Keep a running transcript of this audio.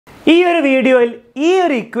ഈ ഒരു വീഡിയോയിൽ ഈ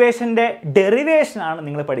ഒരു ഇക്വേഷൻ്റെ ഡെറിവേഷനാണ്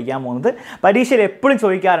നിങ്ങൾ പഠിക്കാൻ പോകുന്നത്. പരീക്ഷയിൽ എപ്പോഴും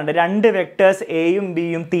ചോദിക്കാറുണ്ട്, രണ്ട് വെക്ടേഴ്സ് എയും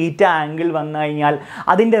ബിയും തീറ്റ ആംഗിൾ വന്നു കഴിഞ്ഞാൽ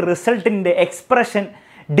അതിൻ്റെ റിസൾട്ടിൻ്റെ എക്സ്പ്രഷൻ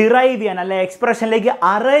ഡിറൈവ് ചെയ്യാൻ അല്ലെ എക്സ്പ്രഷനിലേക്ക്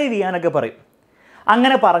അറൈവ് ചെയ്യാനൊക്കെ പറയും.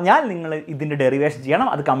 അങ്ങനെ പറഞ്ഞാൽ നിങ്ങൾ ഇതിൻ്റെ ഡെറിവേഷൻ ചെയ്യണം.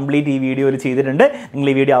 അത് കംപ്ലീറ്റ് ഈ വീഡിയോയിൽ ചെയ്തിട്ടുണ്ട്. നിങ്ങൾ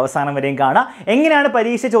ഈ വീഡിയോ അവസാനം വരെയും കാണാം. എങ്ങനെയാണ്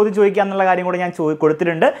പരീക്ഷ ചോദിക്കുക എന്നുള്ള കാര്യം കൂടെ ഞാൻ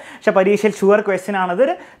കൊടുത്തിട്ടുണ്ട്. പക്ഷേ പരീക്ഷയിൽ ഷുവർ ക്വസ്റ്റ്യൻ ആണത്.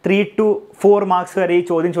 3 to 4 മാർക്സ് വരെ ഈ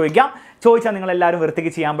ചോദ്യം ചോദിച്ചാൽ നിങ്ങളെല്ലാവരും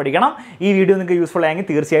വൃത്തിക്ക് ചെയ്യാൻ പഠിക്കണം. ഈ വീഡിയോ നിങ്ങൾക്ക് യൂസ്ഫുൾ ആയെങ്കിൽ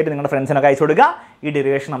തീർച്ചയായിട്ടും നിങ്ങളുടെ ഫ്രണ്ട്സിനൊക്കെ അയച്ചു കൊടുക്കുക. ഈ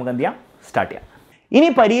ഡെറിവേഷൻ നമുക്ക് എന്ത് ചെയ്യാം, സ്റ്റാർട്ട് ചെയ്യാം. ഇനി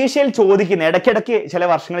പരീക്ഷയിൽ ചോദിക്കുന്ന ഇടയ്ക്കിടയ്ക്ക് ചില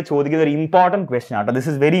വർഷങ്ങളിൽ ചോദിക്കുന്ന ഒരു ഇമ്പോർട്ടൻറ്റ് ക്വസ്റ്റ്യൻ ആട്ടോ. ദിസ്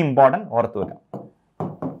ഇസ് വെരി ഇമ്പോർട്ടൻറ്റ്, ഓർത്ത് വെക്കാം.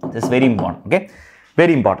 This is very important. Okay,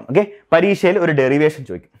 very important. Okay, പരീക്ഷയിൽ ഒരു ഡെറിവേഷൻ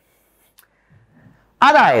ചോദിക്കും.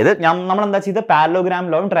 അതായത് നമ്മളെന്താ ചെയ്ത് പാരലോഗ്രാം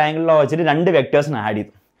ലോയും ട്രയാങ്കിൾ ലോ വെച്ചിട്ട് രണ്ട് വെക്ടേഴ്സിന് ആഡ്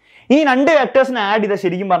ചെയ്തു. ഈ രണ്ട് വെക്ടേഴ്സിന് ആഡ് ചെയ്ത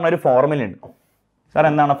ശരിക്കും പറഞ്ഞ ഒരു ഫോർമുല ഉണ്ട്. സാർ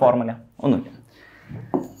എന്താണ് ഫോർമുല? ഒന്നുമില്ല.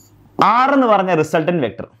 R എന്ന് പറഞ്ഞ റിസൾട്ടന്റ്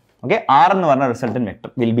വെക്ടർ, ഓക്കെ, R എന്ന് പറഞ്ഞ resultant vector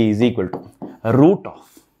will be is equal to root of,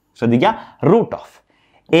 ശ്രദ്ധിക്കുക, റൂട്ട് ഓഫ്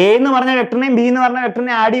A എന്ന് പറഞ്ഞ വെക്ടറിനെയും B എന്ന് പറഞ്ഞ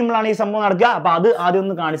വെക്ടറിനെയും ആഡ് ചെയ്യുമ്പോഴാണ് ഈ സംഭവം നടക്കുക. അപ്പൊ അത് ആദ്യം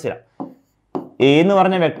ഒന്ന് കാണിച്ചു തരാം. A എന്ന്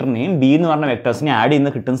പറഞ്ഞ വെക്ടറിനെയും B എന്ന് പറഞ്ഞ വെക്ടേഴ്സിനെയും ആഡ്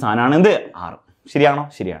ചെയ്യുന്ന കിട്ടുന്ന സാധനമാണ് എന്ത്? R. ശരിയാണോ?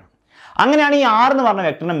 ശരിയാണ്. അങ്ങനെയാണ് ഈ R എന്ന് പറഞ്ഞ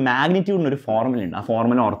വെക്ടറിന്റെ മാഗ്നിറ്റ്യൂഡിന് ഒരു ഫോർമുല ഉണ്ട്. ആ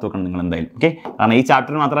ഫോർമുല ഓർത്ത് വെക്കണം നിങ്ങൾ എന്തായാലും. ഓക്കെ, കാരണം ഈ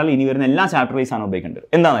ചാപ്റ്ററിൽ മാത്രമല്ല ഇനി വരുന്ന എല്ലാ ചാപ്റ്റർ വൈസ് ആണ് ഉപയോഗിക്കേണ്ടത്.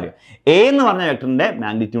 എന്താണെന്നറിയോ? A എന്ന് പറഞ്ഞ വെക്ടറിന്റെ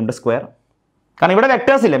മാഗ്നിറ്റ്യൂഡിന്റെ സ്ക്വയർ, കാരണം ഇവിടെ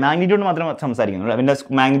വെക്ടേഴ്സ് ഇല്ല, മാഗ്നിറ്റ്യൂഡ് മാത്രം സംസാരിക്കുന്നു. അതിന്റെ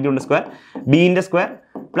മാഗ്നിറ്റ്യൂഡിന്റെ square, ബിന്റെ square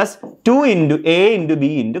plus 2 × A × B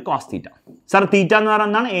 × cos θ. Sir തീറ്റ എന്ന് പറയുന്നത്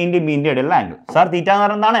എന്താണ്? A ന്റെയും B ന്റെയും ഇടയിലുള്ള ആംഗിൾ. സാർ തീറ്റ എന്ന്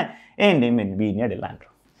പറയുന്നത് എന്താണ്? A ന്റെയും B ന്റെയും ഇടയിലുള്ള ആംഗിൾ.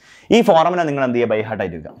 ഈ ഫോർമുല നിങ്ങൾ എന്ത് ചെയ്യുക? ബൈ ഹാർട്ട്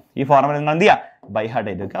ആയിട്ട് വെക്കുക. ഈ ഫോർമുല നിങ്ങൾ എന്ത് ചെയ്യുക? ബൈ ഹാർട്ട്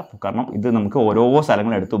ആയിട്ട് വെക്കുക. കാരണം ഇത് നമുക്ക് ഓരോ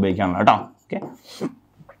സ്ഥലങ്ങളും എടുത്ത് ഉപയോഗിക്കാനുള്ള കേട്ടോ. ഓക്കെ,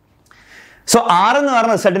 സോ R എന്ന്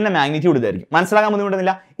പറയുന്ന റിസൾട്ടിന്റെ മാഗ്നിറ്റ്യൂഡ് ഇതായിരിക്കും. മനസ്സിലാക്കാൻ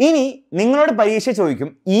ബുദ്ധിമുട്ടുന്നില്ല. ഇനി നിങ്ങളോട് പരീക്ഷ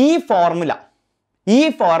ചോദിക്കും ഈ ഫോർമുല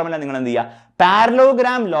നിങ്ങൾ എന്ത് ചെയ്യുക?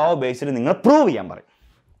 പാരലോഗ്രാം ലോ ഉപയോഗിച്ചിട്ട് നിങ്ങൾ പ്രൂവ് ചെയ്യാൻ പറയും.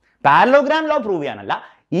 പാരലോഗ്രാം ലോ പ്രൂവ് ചെയ്യാനല്ല,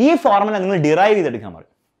 ഈ ഫോർമുല നിങ്ങൾ ഡിറൈവ് ചെയ്തെടുക്കാൻ പറയും.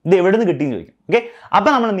 ഇത് എവിടെ നിന്ന് കിട്ടിയെന്ന് ചോദിക്കും. ഓക്കെ, അപ്പൊ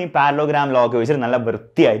നമ്മൾ ഈ പാരലോഗ്രാം ലോ ഒക്കെ വെച്ചിട്ട് നല്ല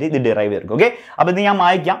വൃത്തിയായിട്ട് ഇത് ഡിറൈവ് ചെയ്തെടുക്കും. ഓക്കെ, അപ്പൊ ഇത് ഞാൻ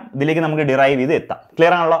വായിക്കാം, ഇതിലേക്ക് നമുക്ക് ഡിറൈവ് ചെയ്ത് എത്താം.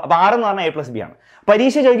 ക്ലിയർ ആണല്ലോ? അപ്പൊ R എന്ന് പറഞ്ഞാൽ A + B ആണ്.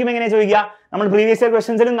 പരീക്ഷ ചോദിക്കുമ്പോൾ എങ്ങനെയാണ് ചോദിക്കുക? നമ്മൾ പ്രീവിയസ് ഇയർ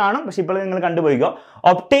ക്വസ്റ്റൻസിലും കാണും, പക്ഷെ ഇപ്പോൾ നിങ്ങൾ കണ്ടുപോയിക്കോ.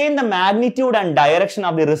 Obtain the magnitude and direction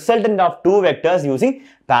of the resultant of 2 vectors using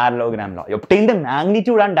parallelogram law. Obtain the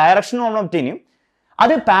magnitude and direction നമ്മൾ ഒബ്റ്റെയിൻ ചെയ്യും.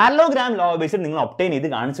 അത് പാരലോഗ്രാം ലോ വെച്ചിട്ട് നിങ്ങൾ ഒബ്റ്റെയിൻ ചെയ്ത്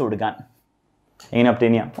കാണിച്ചു കൊടുക്കാൻ. എങ്ങനെ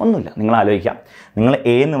ഒബ്റ്റെയിൻ ചെയ്യാം? ഒന്നുമില്ല, നിങ്ങൾ ആലോചിക്കാം. നിങ്ങൾ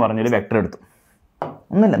A എന്ന് പറഞ്ഞൊരു വെക്ടർ എടുത്തു.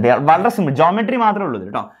 ഒന്നുമില്ല, വളരെ സിമ്പിൾ, ജോമെട്രി മാത്രമേ ഉള്ളൂ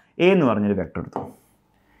കേട്ടോ. A എന്ന് പറഞ്ഞൊരു വെക്ടർ എടുത്തു.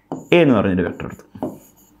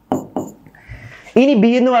 ഇനി B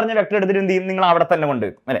എന്ന് പറഞ്ഞ വെക്ടർ എടുത്തിട്ട് എന്ത് ചെയ്യും? നിങ്ങൾ അവിടെ തന്നെ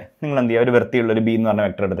കൊണ്ടുവരും അല്ലേ? നിങ്ങൾ എന്ത് ചെയ്യുക? ഒരു വൃത്തിയുള്ള ഒരു B എന്ന് പറഞ്ഞ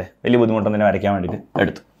വെക്ടർ എടുത്ത് വലിയ ബുദ്ധിമുട്ടൊന്നും വരയ്ക്കാൻ വേണ്ടിയിട്ട്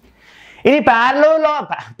എടുത്തു. ഇനി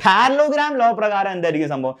പാരലോഗ്രാം ലോ പ്രകാരം എന്തായിരിക്കും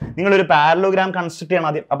സംഭവം? നിങ്ങളൊരു പാരലോഗ്രാം കൺസ്ട്രക്ട് ചെയ്യണം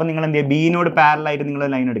ആദ്യം. അപ്പൊ നിങ്ങൾ എന്ത് ചെയ്യുക? ബിനോട് പാരലായിട്ട് നിങ്ങൾ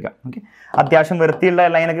ലൈൻ എടുക്കുക. ഓക്കെ, അത്യാവശ്യം വൃത്തിയുള്ള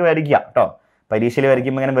ലൈനൊക്കെ വരയ്ക്കുക കേട്ടോ. പരീക്ഷയിൽ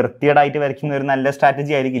വരയ്ക്കുമ്പോൾ ഇങ്ങനെ വൃത്തിയേടായിട്ട് വരയ്ക്കുന്ന ഒരു നല്ല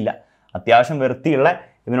സ്ട്രാറ്റജി ആയിരിക്കില്ല. അത്യാവശ്യം വൃത്തിയുള്ള,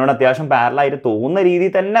 ഇതിനോട് അത്യാവശ്യം പാരലായിട്ട് തോന്നുന്ന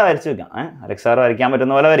രീതിയിൽ തന്നെ വരച്ച് വെക്കാം. അലക്സ് സാർ വരയ്ക്കാൻ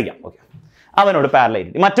പറ്റുന്ന പോലെ വരയ്ക്കാം. ഓക്കെ, അവനോട്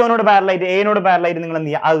പാരലായിട്ട്, മറ്റവനോട് പാരലായിട്ട്, എനോട് പാരലായിട്ട് നിങ്ങൾ എന്ത്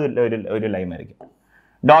ചെയ്യുക? അത് ഒരു ലൈൻ വരയ്ക്കും.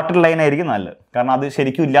 ഡോട്ടഡ് ലൈൻ ആയിരിക്കും നല്ലത്, കാരണം അത്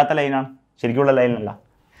ശരിക്കും ഇല്ലാത്ത ലൈനാണ്, ശരിക്കുള്ള ലൈനല്ല.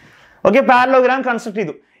 ഓക്കെ, പാരലോഗ്രാം കൺസ്ട്രക്ട്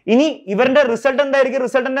ചെയ്തു. ഇനി ഇവരുടെ റിസൾട്ട്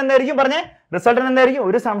എന്തായിരിക്കും? പറഞ്ഞേ, റിസൾട്ടന്റ് എന്തായിരിക്കും?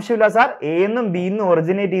 ഒരു സംശയമില്ല സാർ, A എന്നും B എന്നും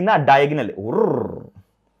ഒറിജിനേറ്റ് ചെയ്യുന്ന ഡയഗണൽ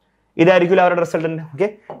ഇതായിരിക്കില്ല അവരുടെ റിസൾട്ടന്റ്. ഓക്കെ,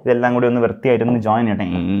 ഇതെല്ലാം കൂടി ഒന്ന് വൃത്തിയായിട്ടൊന്ന് ജോയിൻ ചെയ്യട്ടെ.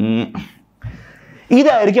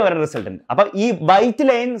 ഇതായിരിക്കും അവരുടെ റിസൾട്ടന്റ്. അപ്പൊ ഈ വൈറ്റ്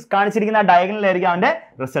ലൈൻ കാണിച്ചിരിക്കുന്ന ഡയഗണൽ ആയിരിക്കും അവന്റെ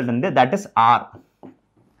resultant. That is R.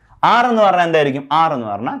 R എന്ന് പറഞ്ഞാൽ എന്തായിരിക്കും? R എന്ന്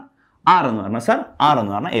പറഞ്ഞാൽ സാർ, R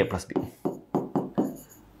എന്ന് പറഞ്ഞാൽ A + B,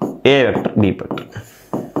 A vector B vector.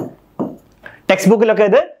 Text ബുക്കിലൊക്കെ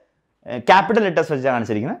ഇത് ക്യാപിറ്റൽ ലെറ്റേഴ്സ് വെച്ചാണ്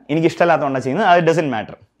കാണിച്ചിരിക്കുന്നത്. എനിക്ക് ഇഷ്ടമല്ലാത്തതുകൊണ്ടാണ് ചെയ്യുന്നത്. അത് ഡസൻറ്റ്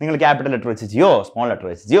മാറ്റർ. നിങ്ങൾ ക്യാപിറ്റൽ ലെറ്റർ വെച്ച് ചെയ്യോ സ്മോൾ ലെറ്റർ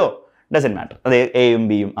വെച്ച് ചെയ്യോ ഡസൻറ്റ് മാറ്റർ. അത് എയും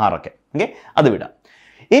ബിയും ആറൊക്കെ. ഓക്കെ, അത് വിടാം.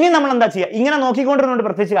 ഇനി നമ്മൾ എന്താ ചെയ്യുക? ഇങ്ങനെ നോക്കിക്കൊണ്ടിരുന്നുകൊണ്ട്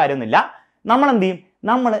പ്രത്യേകിച്ച് കാര്യമൊന്നുമില്ല. നമ്മൾ എന്ത് ചെയ്യും?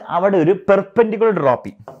 നമ്മൾ അവിടെ ഒരു പെർപെൻഡിക്കുലർ ഡ്രോപ്പ്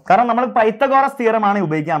ചെയ്യും. കാരണം നമ്മൾ പൈത്തഗോറസ് തിയറമാണ്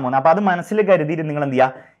ഉപയോഗിക്കാൻ പോകുന്നത്. അപ്പൊ അത് മനസ്സിൽ കരുതിയിട്ട് നിങ്ങൾ എന്ത്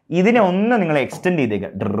ചെയ്യുക? ഇതിനെ ഒന്ന് നിങ്ങൾ എക്സ്റ്റെൻഡ്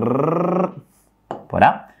ചെയ്തേക്കുക.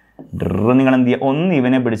 പോരാ, നിങ്ങൾ എന്ത് ചെയ്യുക? ഒന്ന്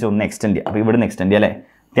ഇവനെ പിടിച്ച് ഒന്ന് എക്സ്റ്റെൻഡ് ചെയ്യുക. അപ്പൊ ഇവിടുന്ന് എക്സ്റ്റെൻഡ് ചെയ്യാം അല്ലേ?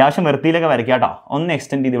 അത്യാവശ്യം വൃത്തിയിലൊക്കെ വരയ്ക്കാം കേട്ടോ. ഒന്ന്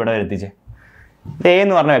എക്സ്റ്റെൻഡ് ചെയ്ത് ഇവിടെ വരുത്തിച്ച് A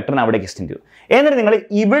എന്ന് പറഞ്ഞ വെക്ടറിനെ അവിടേക്ക് എക്സ്റ്റെൻഡ് ചെയ്തു. എന്നിട്ട് നിങ്ങൾ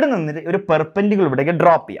ഇവിടെ നിന്നിട്ട് ഒരു പെർപെൻഡിക്കുലർ ഇവിടേക്ക്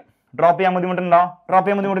ഡ്രോപ്പ് ചെയ്യാം. ഡ്രോപ്പ് ചെയ്യാൻ ബുദ്ധിമുട്ടുണ്ടോ? ഡ്രോപ്പ്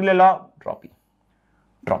ചെയ്യാൻ ബുദ്ധിമുട്ടില്ലല്ലോ. ഡ്രോപ്പ്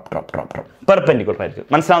പെർപെൻഡിക്കുലർ ആയിരിക്കും.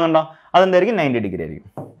 മനസ്സിലാവുന്നുണ്ടോ? അതെന്തായിരിക്കും? 90 ഡിഗ്രി ആയിരിക്കും.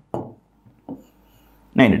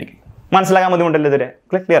 90 ഡിഗ്രി. മനസ്സിലാക്കാൻ ബുദ്ധിമുട്ടല്ലേ? ഇതുവരെ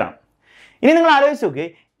ക്ലിയർ ആണ്. ഇനി നിങ്ങൾ ആലോചിച്ച് നോക്കി,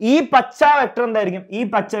 ഈ പച്ച വെക്ടർ എന്തായിരിക്കും? ഈ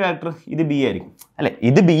പച്ച വെക്ടർ ഇത് B ആയിരിക്കും അല്ലെ?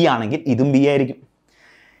 ഇത് B ആണെങ്കിൽ ഇതും B ആയിരിക്കും.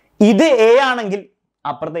 ഇത് A ആണെങ്കിൽ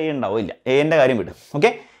അപ്പുറത്ത് A ഉണ്ടാവില്ല. എന്റെ കാര്യം വിടും. ഓക്കെ,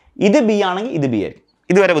 ഇത് B ആണെങ്കിൽ ഇത് B ആയിരിക്കും.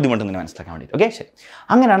 ഇതുവരെ ബുദ്ധിമുട്ടൊന്നും മനസ്സിലാക്കാൻ വേണ്ടിയിട്ട്. ഓക്കെ, ശരി.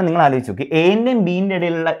 അങ്ങനെയാണ് നിങ്ങൾ ആലോചിച്ച് നോക്കി, എൻ്റെയും ബിൻ്റെ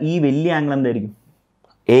ഇടയിലുള്ള ഈ വലിയ ആംഗിൾ എന്തായിരിക്കും?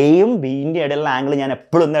 എയും ബിന്റെ ഇടയിലുള്ള ആംഗിൾ ഞാൻ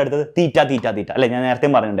എപ്പോഴും എന്താ എടുത്തത്? തീറ്റ തീറ്റ തീറ്റ അല്ലെ? ഞാൻ നേരത്തെ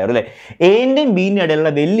പറഞ്ഞിട്ടുണ്ടായിരുന്നു അല്ലേ? എൻ്റെയും ബിന്റെ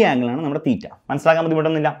ഇടയിലുള്ള വലിയ ആംഗിളാണ് നമ്മുടെ തീറ്റ. മനസ്സിലാക്കാൻ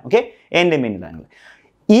ബുദ്ധിമുട്ടൊന്നുമില്ല. ഓക്കെ, എൻ്റെയും ബിന്റെ ആംഗിൾ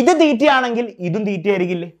ഇത് തീറ്റ ആണെങ്കിൽ ഇതും തീറ്റ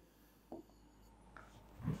ആയിരിക്കില്ലേ?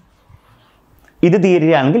 ഇത്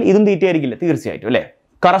തീറ്റയാണെങ്കിൽ ഇതും തീറ്റ ആയിരിക്കില്ല? തീർച്ചയായിട്ടും അല്ലേ?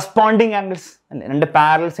 കറസ്പോണ്ടിങ് ആംഗിൾസ് അല്ലേ? രണ്ട്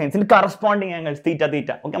പാരലൽ സൈൻസിൽ കറസ്പോണ്ടിങ് ആംഗിൾസ് തീറ്റ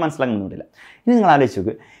തീറ്റ. ഓക്കെ, മനസ്സിലാക്കാൻ ബുദ്ധിമുട്ടില്ല. ഇനി നിങ്ങൾ ആലോചിച്ച്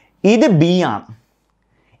നോക്ക്, ഇത് ബി ആണ്.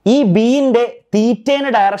 ഈ ബിന്റെ തീറ്റയുടെ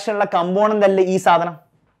ഡയറക്ഷനുള്ള കമ്പോണന്റ് അല്ലേ ഈ സാധനം?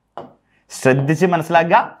 ശ്രദ്ധിച്ച്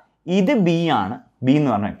മനസ്സിലാക്കുക, ഇത് ബി ആണ്. ബി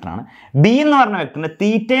എന്ന് പറഞ്ഞ വെക്ടറാണ്. ബി എന്ന് പറഞ്ഞ വെക്ടറിന്റെ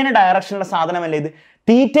തീറ്റയുടെ ഡയറക്ഷനുള്ള സാധനമല്ലേ ഇത്?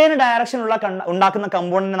 തീറ്റയുടെ ഡയറക്ഷനുള്ള ഉണ്ടാക്കുന്ന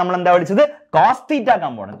കമ്പോണന്റ് നമ്മൾ എന്താ വിളിച്ചത്? Cos theta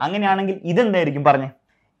component. അങ്ങനെയാണെങ്കിൽ ഇതെന്തായിരിക്കും പറഞ്ഞേ?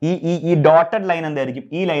 ഈ ഡോട്ടഡ് ലൈൻ എന്തായിരിക്കും?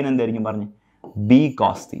 ഈ ലൈൻ എന്തായിരിക്കും പറഞ്ഞേ? B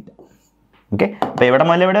cos theta. ഓക്കെ, അപ്പൊ ഇവിടെ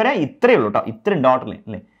മുതൽ ഇവിടെ വരെ ഇത്രയേ ഉള്ളൂ കേട്ടോ, ഇത്രയും ഡോട്ടഡ് ലൈൻ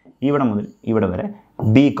അല്ലേ? ഇവിടെ മുതൽ ഇവിടെ വരെ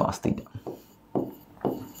ബി കോസ് തീറ്റ.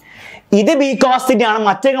 ഇത് ബി കോസ് തീറ്റ ആണ്.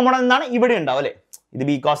 മറ്റേ കമ്പോണന്റ് എന്താണ്? ഇവിടെ ഉണ്ടാവും അല്ലെ? ഇത്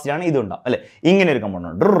ബി കോസ് തീറ്റ ആണ്, ഇത് ഉണ്ടാവും അല്ലെ? ഇങ്ങനെ ഒരു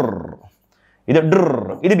കമ്പോണന്റ്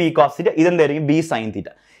ഇത് B cos theta. ഇതെന്തായിരിക്കും? B sine theta.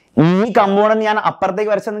 ഈ കമ്പോണന്റ് ഞാൻ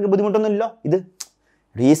അപ്പുറത്തേക്ക് വരച്ചാൽ നിങ്ങൾക്ക് ബുദ്ധിമുട്ടൊന്നുമില്ലല്ലോ. ഇത്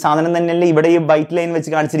ഈ സാധനം തന്നെയല്ലേ ഇവിടെ ഈ വൈറ്റ് ലൈൻ വെച്ച്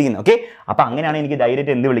കാണിച്ചിരിക്കുന്നത്. ഓക്കെ, അപ്പൊ അങ്ങനെയാണ് എനിക്ക്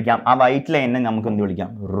ഡയറക്റ്റ് എന്ത് വിളിക്കാം? ആ വൈറ്റ് ലൈനെ നമുക്ക് എന്ത് വിളിക്കാം?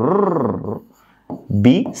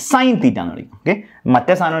 ബി സൈൻ തീറ്റ എന്ന് വിളിക്കും. ഓക്കെ,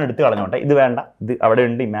 മറ്റേ സാധനം എടുത്ത് കളഞ്ഞോട്ടെ, ഇത് വേണ്ട, ഇത് അവിടെ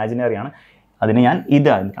ഉണ്ട്, ഇമാജിനറി ആണ്. അതിന് ഞാൻ ഇത്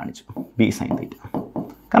കാണിച്ചു, ബി സൈൻ തീറ്റ.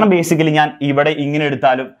 കാരണം ബേസിക്കലി ഞാൻ ഇവിടെ ഇങ്ങനെ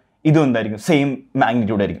എടുത്താലും ഇതും എന്തായിരിക്കും? സെയിം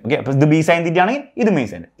മാഗ്നിറ്റ്യൂഡ് ആയിരിക്കും. ഓക്കെ, അപ്പൊ ഇത് ബി സൈൻ തീറ്റ ആണെങ്കിൽ ഇത് മെയിൻ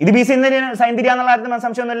സൈൻ. ഇത് ബി സൈൻ തീറ്റ എന്നുള്ള കാര്യത്തിൽ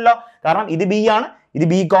സംശയമൊന്നുമില്ലല്ലോ. കാരണം ഇത് ബി ആണ്, ഇത്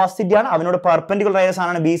ബി കോസ് തീറ്റ ആണ്, അവനോട് പെർപെൻഡിക്കുലർ ആയ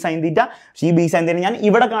സാധനമാണ് ബി സൈൻ തീറ്റ. പക്ഷേ ഈ ബി സൈൻ തീറ്റ ഞാൻ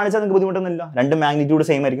ഇവിടെ കാണിച്ചാൽ നിങ്ങൾക്ക് ബുദ്ധിമുട്ടൊന്നുമില്ല. രണ്ട് മാഗ്നിറ്റ്യൂഡ്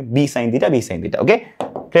സെയിം ആയിരിക്കും, B sine theta B sine theta. Okay,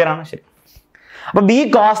 clear ആണ്? ശരി. അപ്പൊ ബി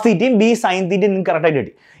കോസ് തീറ്റയും ബി സൈൻ തീറ്റയും നിങ്ങൾക്ക് കറക്റ്റ് ആയിട്ട്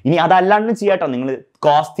കിട്ടി. ഇനി അതല്ലാണ്ട് ചെയ്യാട്ടോ, നിങ്ങൾ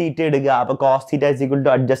കോസ് തീറ്റ ഇടുക, അപ്പൊ cos theta is equal to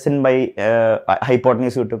adjacent by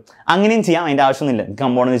hypotenuse കിട്ടും. അങ്ങനെയും ചെയ്യാം, അതിന്റെ ആവശ്യമൊന്നുമില്ല.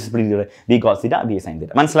 കമ്പോണന്റ് സ്പ്ലിറ്റ് ചെയ്ത് B cos theta B sine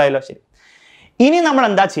theta. മനസ്സിലായല്ലോ? ശരി. ഇനി നമ്മൾ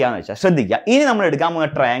എന്താ ചെയ്യാന്ന് വെച്ചാൽ ശ്രദ്ധിക്കുക. ഇനി നമ്മൾ എടുക്കാൻ പോകുന്ന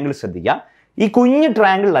ട്രയാങ്കിൾ ശ്രദ്ധിക്കുക. ഈ കുഞ്ഞു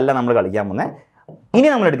ട്രയാങ്കിളിലല്ല നമ്മൾ കളിക്കാൻ പോകുന്നത്. ഇനി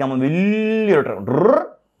നമ്മൾ എടുക്കാൻ പോകുന്നത് വലിയൊരു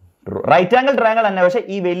റൈറ്റ് ആംഗിൾ ട്രയാങ്കിൾ തന്നെ. പക്ഷേ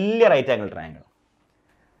ഈ വലിയ റൈറ്റ് ആംഗിൾ ട്രയാങ്കിൾ,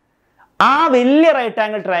 ആ വലിയ റൈറ്റ്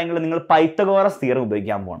ആംഗിൾ ട്രയാങ്കിൾ നിങ്ങൾ പൈത്തഗോറസ് തിയറം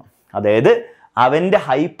ഉപയോഗിക്കാൻ പോകണം. അതായത് അവന്റെ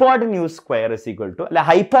hypotenuse square is equal to, അല്ല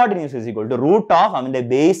hypotenuse is equal to root of അവന്റെ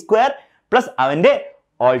ബേസ് സ്ക്വയർ പ്ലസ് അവന്റെ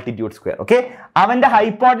ഓൾട്ടിറ്റ്യൂഡ് സ്ക്വയർ. ഓക്കെ, അവന്റെ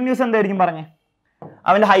ഹൈപ്പോട്ടന്യൂസ് എന്തായിരിക്കും പറഞ്ഞേ?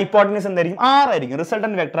 അവന്റെ ഹൈപ്പോട്ടന്യൂസ് എന്തായിരിക്കും? 6 ആയിരിക്കും.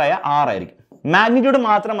 റിസൾട്ടന്റ് വെക്ടർ ആയ 6 ആയിരിക്കും. മാഗ്നിറ്റ്യൂഡ്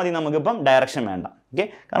മാത്രം മതി നമുക്കിപ്പം, ഡയറക്ഷൻ വേണ്ട. ഓക്കെ,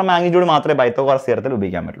 കാരണം മാഗ്നിറ്റ്യൂഡ് മാത്രമേ പൈത്തഗോറസ് തിയറത്തിൽ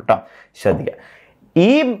ഉപയോഗിക്കാൻ പറ്റുള്ളൂ കേട്ടോ. ശ്രദ്ധിക്കുക, ഈ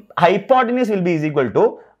hypotenuse will be is equal to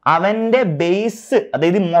അവന്റെ ബേസ്,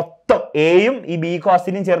 അതായത് മൊത്തം എയും ഈ ബി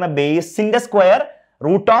കോസിനും ചേർന്ന ബേസിന്റെ square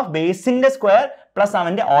root of ബേസിന്റെ square plus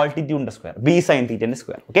അവന്റെ ഓൾട്ടിറ്റ്യൂഡിന്റെ square, B sine തീറ്റന്റെ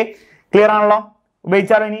square. Okay, clear ആണല്ലോ?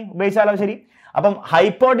 ഉപയോഗിച്ചാലോ? ഇനി ഉപയോഗിച്ചാലോ? ശരി. അപ്പം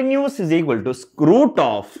hypotenuse is equal to root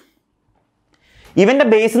of ഇവന്റെ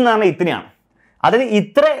ബേസ് എന്ന് പറഞ്ഞാൽ ഇത്രയാണ്. അതായത്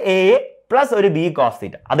ഇത്ര എ പ്ലസ് ഒരു ബി കോസ്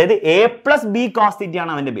തീറ്റ, അതായത് A plus B cos theta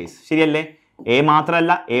ആണ് അവന്റെ ബേസ്. ശരിയല്ലേ? എ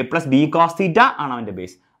മാത്രമല്ല, A plus B cos theta ആണ് അവന്റെ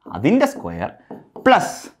ബേസ്. അതിന്റെ സ്ക്വയർ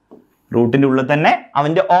പ്ലസ് റൂട്ടിന്റെ ഉള്ളിൽ തന്നെ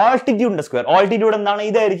അവന്റെ ഓൾട്ടിറ്റ്യൂഡിന്റെ സ്ക്വയർ. ഓൾട്ടിറ്റ്യൂഡ് എന്താണ്?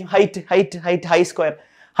 ഇതായിരിക്കും height. Height height high square.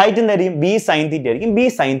 Height എന്തായിരിക്കും? ബി സൈൻ തീറ്റ ആയിരിക്കും. B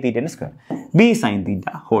sine തീറ്റന്റെ square, B sine theta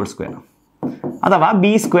whole square. അഥവാ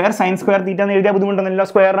B square sine square theta എന്ന് എഴുതിയാൽ ബുദ്ധിമുട്ടൊന്നുമില്ല.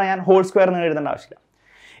 സ്ക്വയറിനെ ഞാൻ ഹോൾ സ്ക്വയർ എന്ന് എഴുതേണ്ട ആവശ്യമില്ല.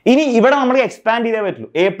 ഇനി ഇവിടെ നമ്മൾ എക്സ്പാൻഡ് ചെയ്തേ പറ്റുള്ളൂ.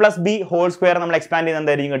 A plus B whole square നമ്മൾ എക്സ്പാൻഡ് ചെയ്ത്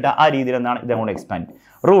എന്തായിരിക്കും കിട്ടുക? ആ രീതിയിൽ എന്താണ് ഇതങ്ങോട്ട് എക്സ്പാൻഡ്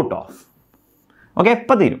റൂട്ട് ഓഫ്. ഓക്കെ,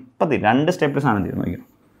 ഇപ്പം തീരും. 2 സ്റ്റെപ്പ് സാധനം തീർന്നു.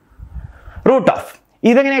 റൂട്ട് ഓഫ്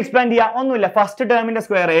ഇതെങ്ങനെ എക്സ്പാൻഡ് ചെയ്യുക? ഒന്നുമില്ല. ഫസ്റ്റ് ടേമിന്റെ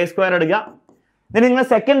സ്ക്വയർ എ സ്ക്വയർ എടുക്കുക. എന്നിട്ട് നിങ്ങൾ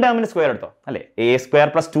സെക്കൻഡ് ടേമിന്റെ സ്ക്വയർ എടുത്തോ അല്ലേ? എ സ്ക്വയർ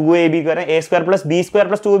പ്ലസ് 2ab വരെ A square plus B square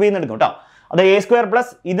plus 2b എന്ന് എടുക്കും കേട്ടോ. അത് എ സ്ക്വയർ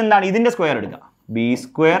പ്ലസ് ഇതെന്താണ്? ഇതിന്റെ സ്ക്വയർ എടുക്കുക, B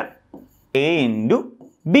square A into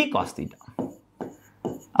B cos theta.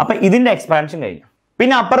 അപ്പൊ ഇതിന്റെ എക്സ്പാൻഷൻ കഴിഞ്ഞു.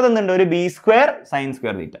 പിന്നെ അപ്പുറത്ത് എന്തുണ്ട്? ഒരു B square sine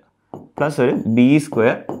square theta plus ഒരു B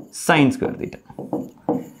square sine square theta.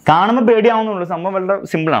 കാണുമ്പോൾ പേടിയാവുന്നുള്ളൂ, സംഭവം വളരെ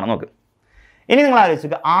സിമ്പിൾ ആണ്. നോക്ക്, ഇനി നിങ്ങൾ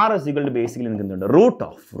ആലോചിക്കുക, R is equal to basically നിങ്ങൾക്ക് എന്തുണ്ട്? റൂട്ട്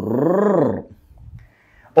ഓഫ്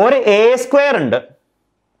ഒരു എ സ്ക്വയർ ഉണ്ട്,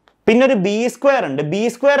 പിന്നെ ഒരു ബി സ്ക്വയർ ഉണ്ട്. ബി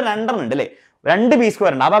സ്ക്വയർ 2 ഉണ്ട് അല്ലേ? 2 ബി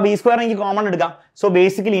സ്ക്വയർ ഉണ്ട്. അപ്പൊ ആ ബി സ്ക്വയർ എനിക്ക് കോമൺ എടുക്കാം. സോ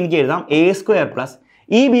ബേസിക്കലി എനിക്ക് എഴുതാം എ സ്ക്വയർ പ്ലസ്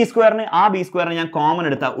ഈ ബി സ്ക്വയറിന്, ആ ബി സ്ക്വയറിന് ഞാൻ കോമൺ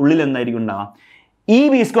എടുത്താൽ ഉള്ളിൽ എന്തായിരിക്കും ഉണ്ടാവാം? ഈ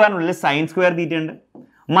ബി സ്ക്വയറിനുള്ളിൽ സൈൻ സ്ക്വയർ തീറ്റ ഉണ്ട്,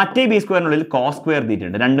 മറ്റേ ബി സ്ക്വയറിനുള്ളിൽ കോസ് സ്ക്വയർ തീറ്റ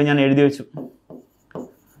ഉണ്ട്. രണ്ടും ഞാൻ എഴുതി വെച്ചു.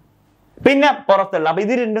 പിന്നെ പുറത്തുള്ള, അപ്പൊ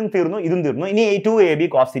ഇത് രണ്ടും തീർന്നു, ഇതും തീർന്നു. ഇനി 2ab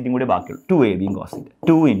കോസ് തീറ്റയും കൂടി ബാക്കിയുള്ളൂ. 2ab cos theta,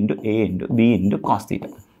 2 into A into B into cos theta.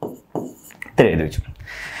 ഇത്ര എഴുതി വെച്ചു.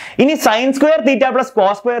 ഇനി sine square theta plus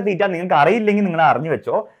cos square theta നിങ്ങൾക്ക് അറിയില്ലെങ്കിൽ നിങ്ങൾ അറിഞ്ഞു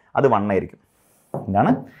വെച്ചോ, അത് 1 ആയിരിക്കും.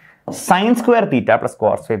 എന്താണ് sine square theta plus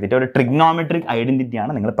cos square theta? ഒരു ട്രിഗ്നോമെട്രിക് ഐഡന്റിറ്റി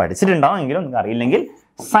ആണ്, നിങ്ങൾ പഠിച്ചിട്ടുണ്ടാവും. എങ്കിലും നിങ്ങൾക്ക് അറിയില്ലെങ്കിൽ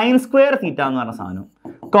സൈൻ സ്ക്വയർ തീറ്റ എന്ന് പറഞ്ഞ സാധനം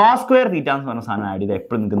കോസ് സ്ക്വയർ തീറ്റ എന്ന് പറഞ്ഞ സാധനം ആഡ് ചെയ്ത്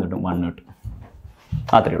എപ്പോഴും നിങ്ങൾക്ക് കിട്ടും 1 കിട്ടും.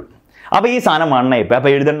 അത്രേ ഉള്ളൂ. അപ്പോൾ ഈ സാധനം 1 ആയിപ്പോൾ.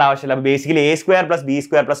 അപ്പോൾ എഴുതേണ്ട ആവശ്യമില്ല. അപ്പോൾ basically a square plus b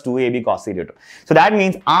square plus 2ab cos theta കിട്ടും. So that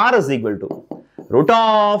means r is equal to root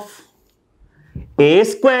of a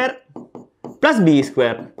square plus b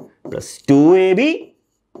square plus 2ab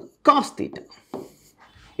cos theta.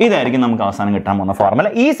 ഇതായിരിക്കും നമുക്ക് അവസാനം കിട്ടാൻ പോകുന്ന ഫോർമുല.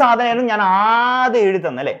 ഈ സാധനം ഞാൻ ആദ്യം എഴുതി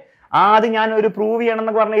തന്നല്ലേ, ആദ്യം ഞാൻ ഒരു പ്രൂവ് ചെയ്യണം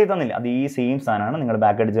എന്നൊക്കെ പറഞ്ഞ് എഴുതി തന്നില്ല, അത് ഈ സെയിം സാധനമാണ്. നിങ്ങൾ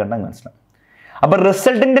ബാക്ക് അടിച്ച് കണ്ടാൽ മനസ്സിലാവും. അപ്പൊ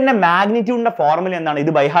റിസൾട്ടന്റിന്റെ മാഗ്നിറ്റ്യൂഡിന്റെ ഫോർമുല എന്താണ്?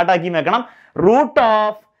 ഇത് ബൈ ഹാർട്ട് ആക്കി വെക്കണം. Root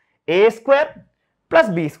of A square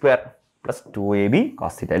plus B square plus 2ab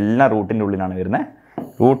cos theta. എല്ലാം റൂട്ടിന്റെ ഉള്ളിലാണ് വരുന്നത്.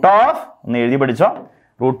 റൂട്ട് ഓഫ് ഒന്ന് എഴുതി പഠിച്ചോ.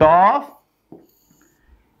 Root of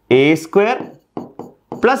A square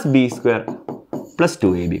plus B square plus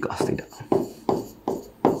 2ab cos theta.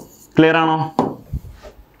 Clear ആണോ?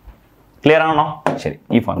 ക്ലിയർ ആണോ? ശരി,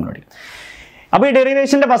 ഈ ഫോർമുല പഠിക്കും. അപ്പോൾ ഈ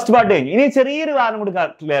ഡെറിവേഷന്റെ ഫസ്റ്റ് പാർട്ട് കഴിഞ്ഞു. ഇനി ചെറിയൊരു കാരണം കൂടി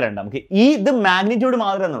ക്ലിയർ ഉണ്ട് നമുക്ക്. ഇത് മാഗ്നിറ്റ്യൂഡ്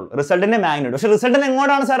മാത്രമേ എന്നുള്ളൂ, റിസൾട്ടിന്റെ മാഗ്നിറ്റ്യൂഡ്. പക്ഷെ റിസൾട്ടിന്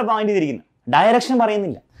എങ്ങോട്ടാണ് സാർ പോയിന്റ് ചെയ്തിരിക്കുന്നത്? ഡയറക്ഷൻ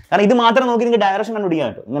പറയുന്നില്ല. കാരണം ഇത് മാത്രം നോക്കി നിങ്ങൾക്ക് ഡയറക്ഷൻ കണ്ടുപിടിക്കാൻ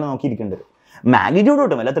പറ്റും. ഇങ്ങനെ നോക്കിയിരിക്കേണ്ടത് മാഗ്നിറ്റ്യൂഡ്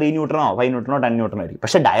കിട്ടും, അല്ല 3 ന്യൂട്ടനോ 5 ന്യൂട്ടനോ 10 ന്യൂട്ടനോ ആയിരിക്കും.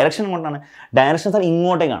 പക്ഷെ ഡയറക്ഷൻ കൊണ്ടാണ്. Direction sir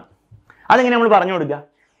ഇങ്ങോട്ടേക്കാണ്. അതെങ്ങനെ നമ്മൾ പറഞ്ഞു കൊടുക്കുക?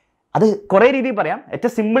 അത് കുറേ രീതിയിൽ പറയാം.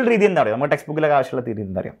 ഏറ്റവും സിമ്പിൾ രീതി എന്താ പറയുക? നമ്മുടെ ടെക്സ്റ്റ് ബുക്കിലൊക്കെ ആവശ്യമുള്ള രീതി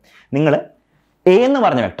എന്താ അറിയാം? നിങ്ങൾ എ എന്ന്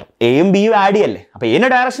പറഞ്ഞ വെക്ടർ എയും ബിയും ആഡ് ചെയ്യല്ലേ. അപ്പോൾ എന്റെ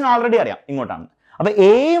ഡയറക്ഷൻ ഓൾറെഡി അറിയാം, ഇങ്ങോട്ടാണ്. അപ്പോൾ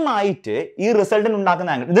എയുമായിട്ട് ഈ റിസൾട്ടന്റ്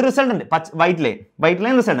ഉണ്ടാക്കുന്ന ആംഗിൾ, ഇത് റിസൾട്ടന്റ് വൈറ്റ്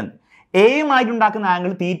ലൈൻ റിസൾട്ടന്റ്, എയുമായിട്ട് ഉണ്ടാക്കുന്ന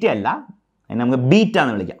ആംഗിൾ തീറ്റ അല്ല, അതിനെ നമുക്ക് ബീറ്റ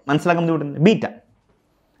എന്ന് വിളിക്കാം. മനസ്സിലാക്കാൻ ബുദ്ധിമുട്ടുണ്ട്. ബീറ്റ,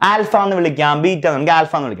 ആൽഫ എന്ന് വിളിക്കാം, ബീറ്റ നമുക്ക്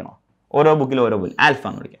ആൽഫ എന്ന് വിളിക്കണം. ഓരോ ബുക്കിലും ഓരോ ബുക്കിൽ ആൽഫ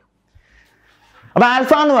എന്ന് വിളിക്കാം. അപ്പൊ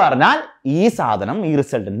ആൽഫ എന്ന് പറഞ്ഞാൽ ഈ സാധനം, ഈ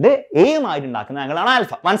റിസൾട്ടന്റ് എയുമായിട്ട് ഉണ്ടാക്കുന്ന ആംഗിളാണ്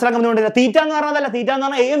ആൽഫ. മനസ്സിലാക്കാൻ ബുദ്ധിമുട്ടില്ല. തീറ്റ എന്ന് പറഞ്ഞതല്ല, തീറ്റ എന്ന്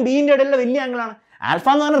പറഞ്ഞാൽ എയും ബിന്റെ ഇടയിലുള്ള വലിയ ആംഗിളാണ്. ആൽഫ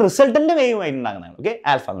എന്ന് പറഞ്ഞാൽ റിസൾട്ടന്റ് എയുമായിട്ട് ഉണ്ടാക്കുന്നതാണ്. ഓക്കെ,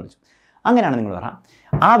 ആൽഫ എന്ന് വിളിച്ചു. അങ്ങനെയാണ് നിങ്ങൾ പറയാം.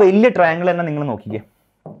 ആ വലിയ ട്രയാങ്കിൾ തന്നെ നിങ്ങൾ നോക്കിക്കേ.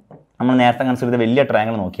 നമ്മൾ നേരത്തെ കൺസിഡർ ചെയ്ത വലിയ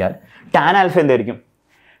ട്രയാങ്കിൾ നോക്കിയാൽ ടാൻ ആൽഫ എന്തായിരിക്കും?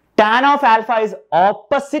 Tan of alpha is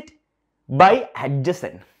opposite by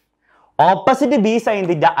adjacent. Opposite B sine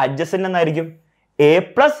theta, adjacent എന്നായിരിക്കും A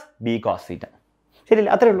plus B cos theta.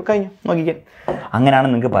 ശരിയല്ല? അത്രേ ഉള്ളൂ, കഴിഞ്ഞു. നോക്കിക്കേ. അങ്ങനെയാണ്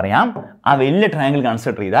നിങ്ങൾക്ക് പറയാം. ആ വലിയ ട്രയാങ്കിൾ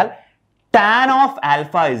കൺസിഡർ ചെയ്താൽ tan of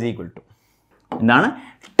alpha is equal to എന്താണ്?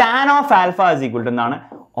 Tan of alpha is equal to എന്താണ്?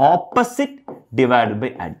 Opposite divided by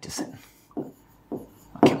adjacent.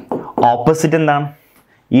 Okay, opposite എന്താണ്?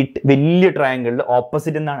 ഈ വലിയ ട്രയാങ്കിളിൽ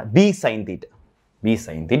ഓപ്പോസിറ്റ് എന്താണ്? B sine theta. B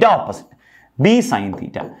sine theta opposite B sine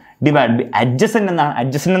theta divide by adjacent എന്താണ്?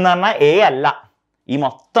 Adjacent എന്ന് പറഞ്ഞാൽ A അല്ല, ഈ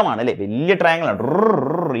മൊത്തമാണ് അല്ലേ? വലിയ ട്രയാങ്കിൾ ആണ്,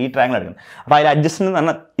 ഈ ട്രയാങ്കിൾ എടുക്കുന്നത്. അപ്പൊ അതിൽ അഡ്ജസെന്റ് എന്ന്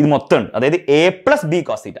പറഞ്ഞാൽ ഇത് മൊത്തം ഉണ്ട്. അതായത് A plus B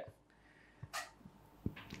cos theta,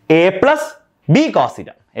 A plus B cos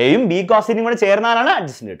theta. എയും ബി കോസ് തീറ്റയും കൂടെ ചേർന്നാലാണ്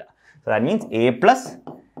അഡ്ജസെന്റ് കിട്ടുക. So that means A plus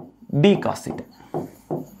B cos theta.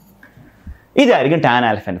 ഇതായിരിക്കും ടാൻ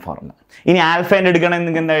ആൽഫന്റെ ഫോർമുല. ഇനി ആൽഫേന്റെ എടുക്കണമെങ്കിൽ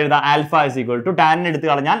നിങ്ങൾക്ക് എന്താ എഴുതാം? ആൽഫ ഇസ് ഈക്വൽ ടു ടാനിന് എടുത്ത്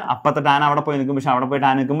കളഞ്ഞാൽ അപ്പത്തെ ടാൻ അവിടെ പോയി നിൽക്കും. പക്ഷെ അവിടെ പോയി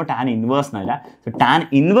ടാൻ നിൽക്കുമ്പോൾ ടാൻ ഇൻവേഴ്സ് എന്നല്ല. So tan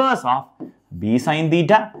inverse of B sine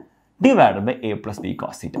theta divide by A plus B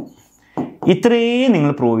cos theta. ഇത്രയും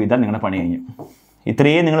നിങ്ങൾ പ്രൂവ് ചെയ്താൽ നിങ്ങളുടെ പണി കഴിഞ്ഞു.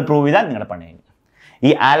 ഇത്രയും നിങ്ങൾ പ്രൂവ് ചെയ്താൽ നിങ്ങളുടെ പണി കഴിഞ്ഞു.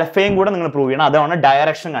 ഈ ആൽഫയും കൂടെ നിങ്ങൾ പ്രൂവ് ചെയ്യണം. അതാണ്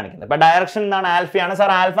ഡയറക്ഷൻ കാണിക്കുന്നത്. അപ്പൊ ഡയറക്ഷൻ എന്താണ്? ആൽഫയാണ്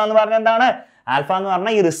സാർ. ആൽഫ എന്ന് പറഞ്ഞാൽ എന്താണ്? ആൽഫ എന്ന്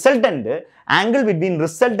പറഞ്ഞാൽ ഈ resultant, angle between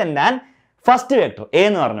resultant and first vector A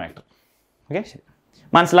എന്ന് പറഞ്ഞ വെക്ടർ. ഓക്കെ, ശരി.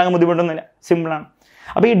 മനസ്സിലാക്കാൻ ബുദ്ധിമുട്ടൊന്നുമില്ല, സിമ്പിളാണ്.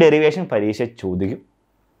 അപ്പോൾ ഈ ഡെറിവേഷൻ പരീക്ഷ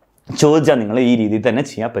ചോദിച്ചാൽ നിങ്ങൾ ഈ രീതിയിൽ തന്നെ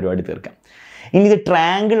ചെയ്യാൻ പരിപാടി തീർക്കാം. ഇനി ഇത്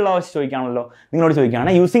ട്രയാങ്കിൾ ലോ വെച്ച് ചോദിക്കാണല്ലോ, നിങ്ങളോട്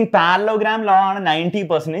ചോദിക്കുകയാണ് യൂസിങ് പാരലോഗ്രാം ലോ ആണ്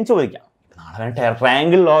 90% ചോദിക്കാം. നാളെ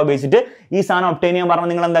ട്രയാങ്കിൾ ലോ ഉപയോഗിച്ചിട്ട് ഈ സാധനം ഒബ്റ്റെയിൻ ചെയ്യാൻ പറഞ്ഞാൽ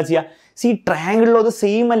നിങ്ങൾ എന്താ ചെയ്യുക? ട്രയാങ്കിൾ ലോ അത്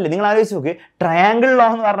സെയിം അല്ലേ? നിങ്ങൾ ആലോചിച്ച് നോക്ക്. ട്രയാങ്കിൾ ലോ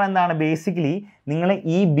എന്ന് പറഞ്ഞാൽ എന്താണ്? ബേസിക്കലി നിങ്ങൾ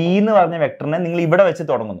ഈ ബി എന്ന് പറഞ്ഞ വെക്ടറിനെ നിങ്ങൾ ഇവിടെ വെച്ച്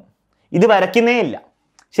തുടങ്ങുന്നു. ഇത് വരയ്ക്കുന്നേ ഇല്ല,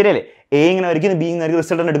 ശരിയല്ലേ? എ ഇങ്ങനെ വരയ്ക്കുന്നു, ബി ഇങ്ങനെ വരയ്ക്കുന്നു,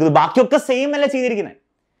 റിസൾട്ട് എടുക്കുന്നു. ബാക്കിയൊക്കെ സെയിം അല്ല ചെയ്തിരിക്കുന്നത്.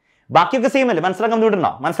 ബാക്കിയൊക്കെ സെയിം അല്ലേ? മനസ്സിലാക്കാൻ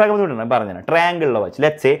ബുദ്ധിമുട്ടുണ്ടോ? പറഞ്ഞുതരാം. ട്രയാങ്കിൾ ലോ വെച്ച്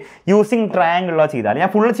let's say using triangle law ചെയ്താൽ, ഞാൻ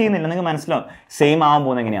ഫുള്ള് ചെയ്യുന്നില്ല, നിങ്ങൾക്ക് മനസ്സിലാവും സെയിം ആവാൻ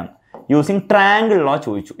പോകുന്നത് എങ്ങനെയാണ്. യൂസിങ് ട്രയാങ്കിൾ ലോ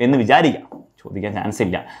ചോദിച്ചു എന്ന് വിചാരിക്കാം, ചോദിക്കാൻ ചാൻസ്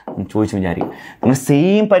ഇല്ല, ചോദിച്ചു വിചാരിക്കും. നിങ്ങൾ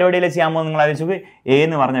സെയിം പരിപാടിയിലെ ചെയ്യാൻ പോകുമ്പോൾ നിങ്ങൾ ആലോചിച്ചു, എ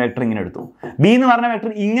എന്ന് പറഞ്ഞ വെക്ടർ ഇങ്ങനെ എടുത്തു, ബി എന്ന് പറഞ്ഞ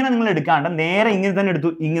വെക്ടർ ഇങ്ങനെ നിങ്ങൾ എടുക്കാണ്ട് നേരെ ഇങ്ങനെ തന്നെ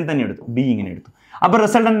എടുത്തു, ബി ഇങ്ങനെ എടുത്തു. അപ്പോൾ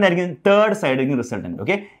റിസൾട്ടന്റ് എന്തായിരിക്കും? Third side resultant.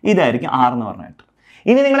 ഓക്കെ, ഇതായിരിക്കും ആർ എന്ന് പറഞ്ഞ വെക്ടർ.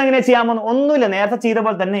 ഇനി നിങ്ങൾ എങ്ങനെ ചെയ്യാൻ പോകുന്നു? ഒന്നുമില്ല, നേരത്തെ ചെയ്ത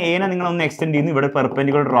പോലെ തന്നെ എനെ നിങ്ങൾ ഒന്ന് എക്സ്റ്റെൻഡ് ചെയ്യുന്നു, ഇവിടെ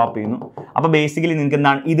പെർപെൻഡിക്കുലർ ഡ്രോപ്പ് ചെയ്യുന്നു. അപ്പോൾ ബേസിക്കലി നിങ്ങൾക്ക്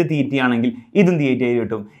എന്താണ്? ഇത് തീറ്റയാണെങ്കിൽ ഇതും തീറ്റ ആയിട്ട്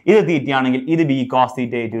കിട്ടും, ഇത് തീറ്റയാണെങ്കിൽ ഇത് ബി കോസ്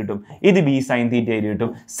തീറ്റ ആയിട്ട് കിട്ടും, ഇത് ബി സൈൻ തീറ്റ ആയിട്ട് കിട്ടും.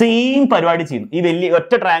 സെയിം പരിപാടി ചെയ്യുന്നു. ഈ വലിയ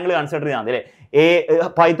ഒറ്റ ട്രയാങ്കിൾ കൺസിഡർ ചെയ്യാൻ മതി അല്ലേ?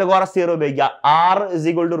 പൈത്തഗോറസ് തിയറം ഉപയോഗിക്കുക. R is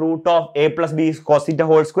equal to root of A plus B cos theta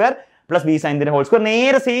whole square plus B sine theta whole square.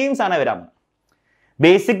 നേരെ സെയിം സാധനം വരാൻ.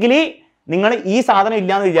 ബേസിക്കലി നിങ്ങൾ ഈ സാധനം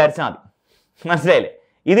ഇല്ലാന്ന് വിചാരിച്ചാൽ മതി, മനസ്സിലായില്ലേ?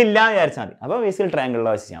 ഇതില്ലാന്ന് വിചാരിച്ചാൽ മതി. അപ്പോൾ ബേസിക്കൽ ട്രയാങ്കിൾ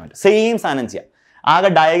വെച്ച് ചെയ്യാൻ പറ്റും. സെയിം സാധനം ചെയ്യാം, ആകെ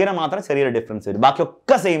ഡയഗ്രാം മാത്രം ചെറിയൊരു ഡിഫറൻസ് വരും,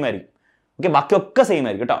 ബാക്കിയൊക്കെ സെയിം ആയിരിക്കും. ഓക്കെ, ബാക്കിയൊക്കെ സെയിം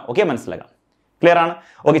ആയിരിക്കും കേട്ടോ. ഓക്കെ, മനസ്സിലാക്കാം, ക്ലിയർ ആണ്?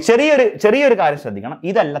 ഓക്കെ, ചെറിയൊരു കാര്യം ശ്രദ്ധിക്കണം.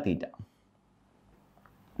 ഇതല്ല തീറ്റ.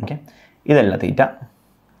 ഓക്കെ, ഇതല്ല തീറ്റ,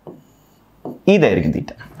 ഇതായിരിക്കും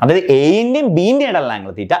തീറ്റ. അതായത് എൻ്റെയും ബിൻ്റെ ഇടയിലുള്ള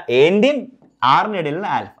ആംഗിൾ തീറ്റ, എൻ്റെയും ആറിൻ്റെ ഇടയിലുള്ള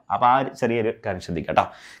ആൽഫ. അപ്പോൾ ആ ഒരു ചെറിയൊരു കാര്യം ശ്രദ്ധിക്കുക കേട്ടോ.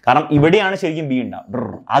 കാരണം ഇവിടെയാണ് ശരിക്കും ബി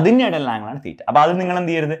ഉണ്ടാവും, അതിൻ്റെ ഇടയിലുള്ള ആംഗിളാണ് തീറ്റ. അപ്പോൾ അത് നിങ്ങൾ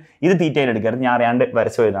എന്ത് ചെയ്യരുത്, ഇത് തീറ്റയിൽ എടുക്കരുത്. ഞാൻ അറിയാണ്ട്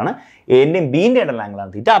വരച്ചു പോയതാണ്. എൻ്റെയും ബിൻ്റെ ഇടയിലുള്ള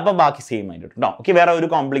ആംഗിളാണ് തീറ്റ. അപ്പോൾ ബാക്കി സെയിം ആയിട്ട് കേട്ടോ. ഓക്കെ, വേറെ ഒരു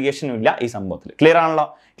കോംപ്ലിക്കേഷനും ഇല്ല ഈ സംഭവത്തിൽ. ക്ലിയർ ആണല്ലോ?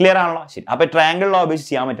 ശരി. അപ്പോൾ ട്രയാങ്കിൾ ലോ ഉപയോഗിച്ച്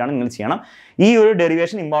ചെയ്യാൻ പറ്റുകയാണ് നിങ്ങൾ ചെയ്യണം. ഈ ഒരു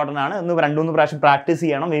ഡെറിവേഷൻ ഇമ്പോർട്ടൻ്റ് ആണ്. 2-3 പ്രാവശ്യം പ്രാക്ടീസ്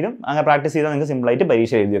ചെയ്യണം വരും. അങ്ങനെ പ്രാക്ടീസ് ചെയ്താൽ നിങ്ങൾക്ക് സിമ്പിളായിട്ട്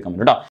പരീക്ഷ എഴുതി വെക്കാൻ പറ്റും കേട്ടോ.